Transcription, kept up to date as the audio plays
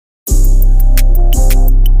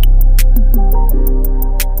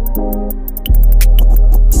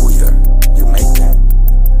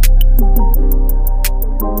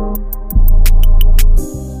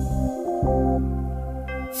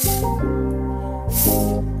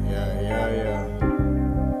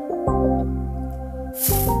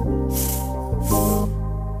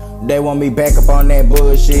They want me back up on that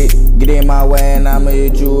bullshit. Get in my way and I'ma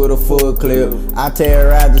hit you with a full clip. I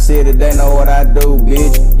terrorize the city, they know what I do,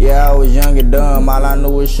 bitch. Yeah, I was young and dumb, all I knew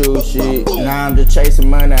was shoot shit. Now I'm just chasing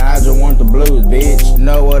money, I just want the blues, bitch.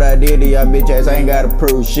 Know what I did to y'all bitch ass, I ain't gotta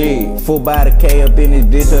prove shit. Full by the K up in this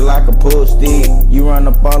bitch just like a pull stick. You run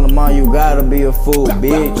up on them all, you gotta be a fool,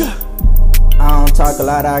 bitch. I don't talk a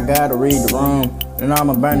lot, I gotta read the room. And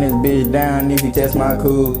I'ma burn this bitch down if you test my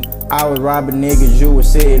cool. I was robbing niggas, you was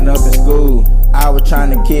sitting up in school. I was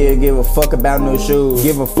trying to kill, give a fuck about no shoes.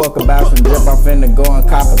 Give a fuck about some drip, I'm finna go and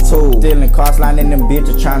cop a tool. Stealing cars, lining them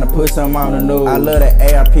bitches, trying to put something on the news. I love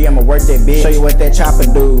that ARP, I'ma work that bitch. Show you what that chopper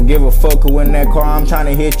do. Give a fuck who in that car, I'm trying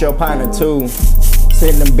to hit your partner too.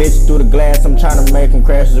 Sitting them bitches through the glass, I'm trying to make them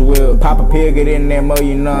crash his wheel. Pop a pill, get in there mo,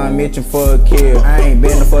 you know I'm itching for a kill. I ain't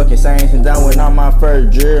been the fucking same since I went on my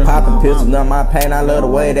first drill. Popping pistols on my pain, I love the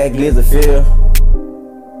way that glizzy feel.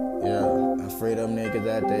 Yeah, I free them niggas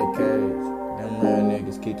out that cage. Them real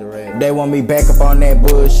niggas keep the rap. They want me back up on that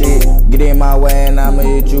bullshit. Get in my way and I'ma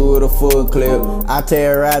hit you with a full clip. I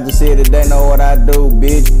terrorize the city, they know what I do,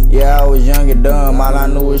 bitch. Yeah, I was young and dumb, all I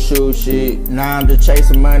knew was shoot shit. Now I'm just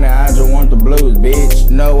chasing money, I just want the blues,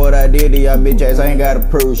 bitch. Know what I did to y'all bitch ass, I ain't gotta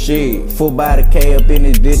prove shit. Full by the K up in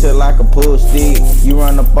this bitch just like a pull stick. You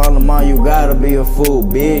run up on them all, you gotta be a fool,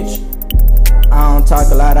 bitch. I don't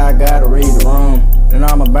talk a lot, I gotta read the room. And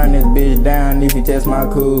I'ma burn this bitch down if you test my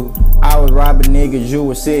cool. I was robbing niggas, you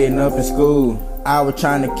was sitting up in school. I was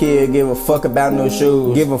trying to kill, give a fuck about no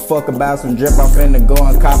shoes. Give a fuck about some drip, I'm finna go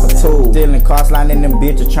and cop a tool. Stealing cars, lining them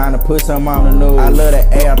bitches, trying to put something on the news. I love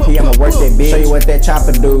that ARP, I'ma work that bitch. Show you what that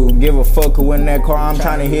chopper do. Give a fuck who in that car, I'm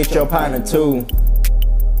trying to hit your partner too.